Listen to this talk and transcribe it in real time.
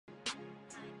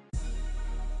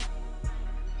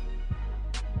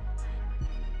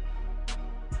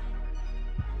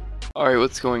Alright,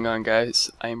 what's going on, guys?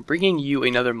 I am bringing you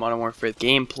another Modern Warfare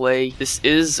gameplay. This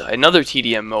is another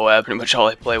TDM MOAB, pretty much all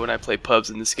I play when I play pubs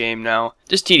in this game now.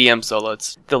 Just TDM solo,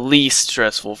 it's the least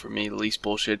stressful for me, the least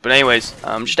bullshit. But anyways,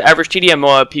 just average TDM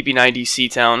MOAB, PP90,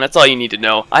 C-Town, that's all you need to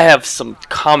know. I have some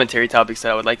commentary topics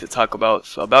that I would like to talk about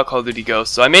Call of Duty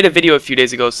Ghosts. So I made a video a few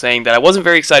days ago saying that I wasn't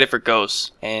very excited for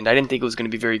Ghosts, and I didn't think it was going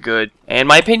to be very good. And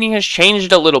my opinion has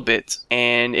changed a little bit,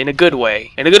 and in a good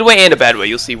way. In a good way and a bad way,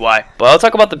 you'll see why. But I'll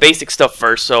talk about the basic stuff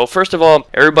first. So first of all,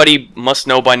 everybody must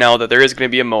know by now that there is going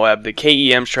to be a MOAB, the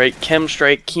KEM strike, Chem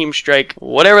strike, Keem strike,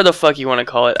 whatever the fuck you want to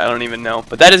call it, I don't even know.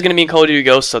 But that is going to be in Call of Duty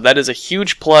Ghosts, so that is a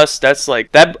huge plus. That's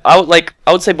like that. I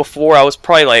would say before I was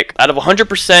probably like out of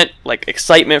 100% like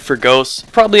excitement for Ghosts,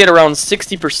 probably at around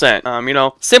 60%. You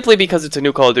know, simply because it's a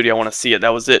new Call of Duty, I want to see it. That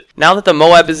was it. Now that the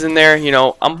MOAB is in there, you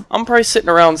know, I'm probably sitting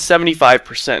around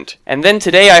 75%. And then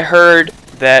today I heard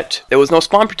that there was no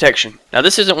spawn protection. Now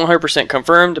this isn't 100%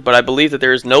 confirmed, but I believe that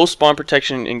there is no spawn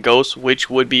protection in Ghosts,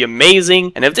 which would be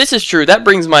amazing. And if this is true, that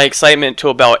brings my excitement to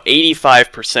about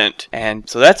 85%. And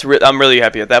so that's I'm really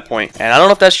happy at that point. And I don't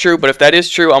know if that's true, but if that is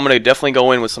true, I'm gonna definitely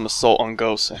go in with some assault on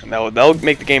Ghosts, and that would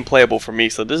make the game playable for me.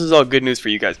 So this is all good news for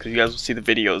you guys, because you guys will see the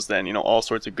videos then, you know, all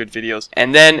sorts of good videos.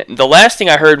 And then the last thing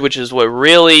I heard, which is what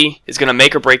really is gonna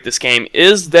make or break this game,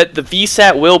 is that the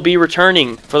VSAT will be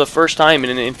returning for the first time in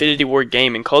an Infinity Ward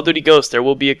game. In Call of Duty Ghosts, there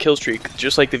will be a kill streak,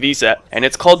 just like the VSAT, and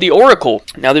it's called the Oracle.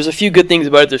 Now, there's a few good things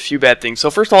about it, there's a few bad things.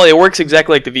 So first of all, it works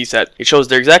exactly like the VSAT. It shows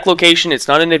their exact location, it's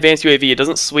not an advanced UAV, it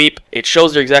doesn't sweep, it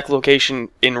shows their exact location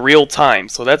in real time,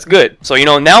 so that's good. So, you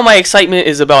know, now my excitement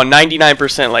is about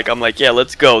 99%, like, I'm like, yeah,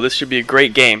 let's go, this should be a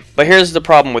great game. But here's the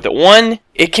problem with it. One,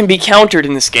 it can be countered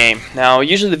in this game. Now,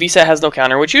 usually the VSAT has no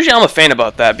counter, which usually I'm a fan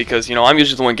about that, because, you know, I'm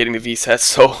usually the one getting the VSAT,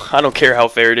 so I don't care how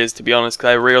fair it is, to be honest, because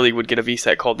I rarely would get a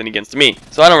VSAT called in against me,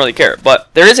 so I don't really care. But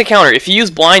there is a counter. If you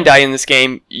use blind eye in this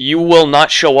game, you will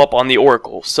not show up on the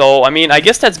Oracle. So, I mean, I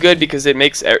guess that's good, because it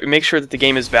makes sure that the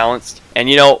game is balanced. And,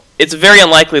 you know, it's very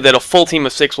unlikely that a full team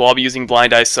of 6 will all be using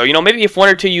blind eye. So, you know, maybe if 1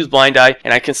 or 2 use blind eye,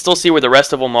 and I can still see where the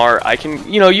rest of them are, I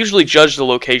can, you know, usually judge the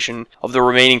location of the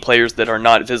remaining players that are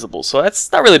not visible. So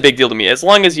that's not really a big deal to me. As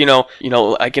long as, you know,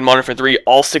 like in Modern Warfare 3,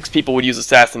 all 6 people would use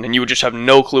Assassin, and you would just have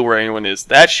no clue where anyone is.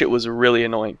 That shit was really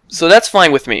annoying. So that's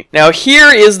fine with me. Now,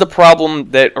 here is the problem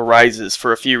that arises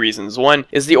for a few reasons. One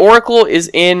is the Oracle is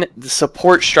in the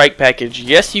support strike package.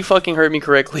 Yes, you fucking heard me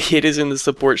correctly. It is in the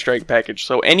support strike package.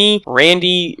 So any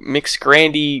Randy,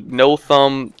 McScrandy, no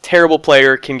thumb, terrible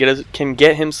player can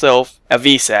get himself a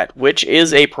VSAT, which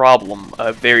is a problem,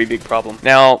 a very big problem.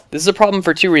 Now, this is a problem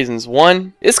for 2 reasons.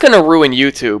 One, it's gonna ruin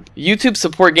YouTube. YouTube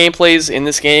support gameplays in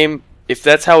this game. If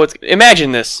that's how it's...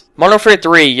 Imagine this. Modern Warfare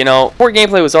 3, you know, support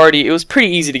gameplay was already... It was pretty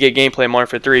easy to get gameplay in Modern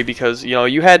Warfare 3 because, you know,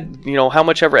 you had, you know, how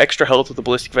much ever extra health with the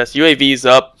ballistic vest. UAVs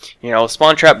up, you know,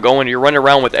 spawn trap going, you're running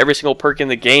around with every single perk in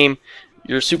the game.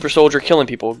 You're a super soldier killing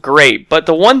people. Great. But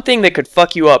the one thing that could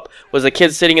fuck you up was a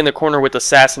kid sitting in the corner with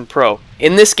Assassin Pro.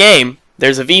 In this game,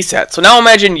 there's a VSAT. So now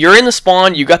imagine you're in the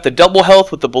spawn, you got the double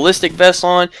health with the ballistic vest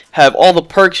on, have all the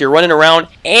perks, you're running around,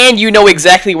 and you know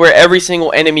exactly where every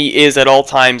single enemy is at all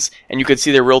times, and you can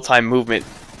see their real-time movement.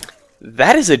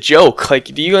 That is a joke. Like,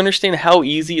 do you understand how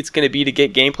easy it's going to be to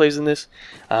get gameplays in this?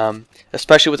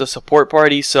 Especially with a support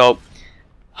party, so...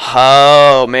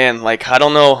 Oh man, like, I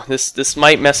don't know, this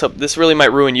might mess up, this really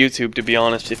might ruin YouTube, to be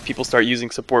honest, if people start using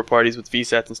support parties with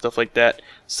VSATs and stuff like that.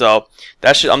 So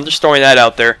I'm just throwing that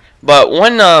out there. But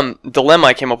one dilemma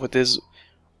I came up with is,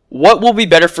 what will be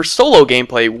better for solo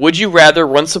gameplay? Would you rather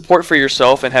run support for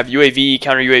yourself and have UAV,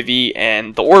 counter UAV,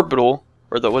 and the orbital,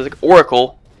 or the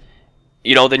Oracle,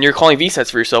 you know, then you're calling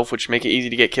VSATs for yourself, which make it easy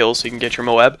to get kills so you can get your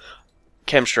MOAB,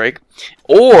 Chem strike,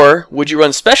 or would you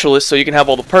run specialist so you can have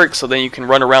all the perks so then you can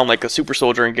run around like a super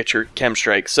soldier and get your Chem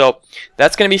strike? So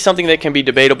that's going to be something that can be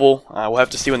debatable. We'll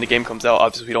have to see when the game comes out.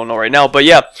 Obviously we don't know right now, but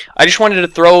yeah, I just wanted to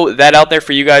throw that out there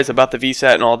for you guys about the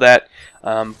VSAT and all that.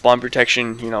 Bomb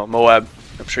protection, you know, MOAB.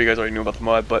 I'm sure you guys already knew about the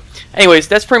MOAB, but anyways,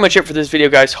 that's pretty much it for this video,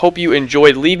 guys. Hope you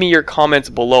enjoyed. Leave me your comments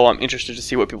below. I'm interested to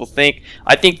see what people think.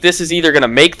 I think this is either going to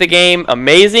make the game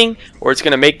amazing or it's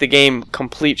going to make the game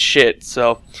complete shit.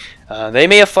 So they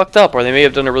may have fucked up or they may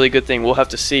have done a really good thing. We'll have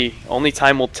to see. Only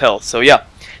time will tell. So yeah,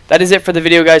 that is it for the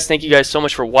video, guys. Thank you guys so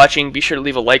much for watching. Be sure to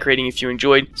leave a like rating if you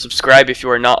enjoyed. Subscribe if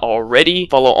you are not already.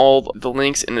 Follow all the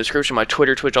links in the description, my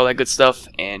Twitter, Twitch, all that good stuff.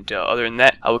 And other than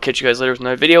that, I will catch you guys later with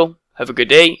another video. Have a good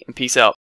day and peace out.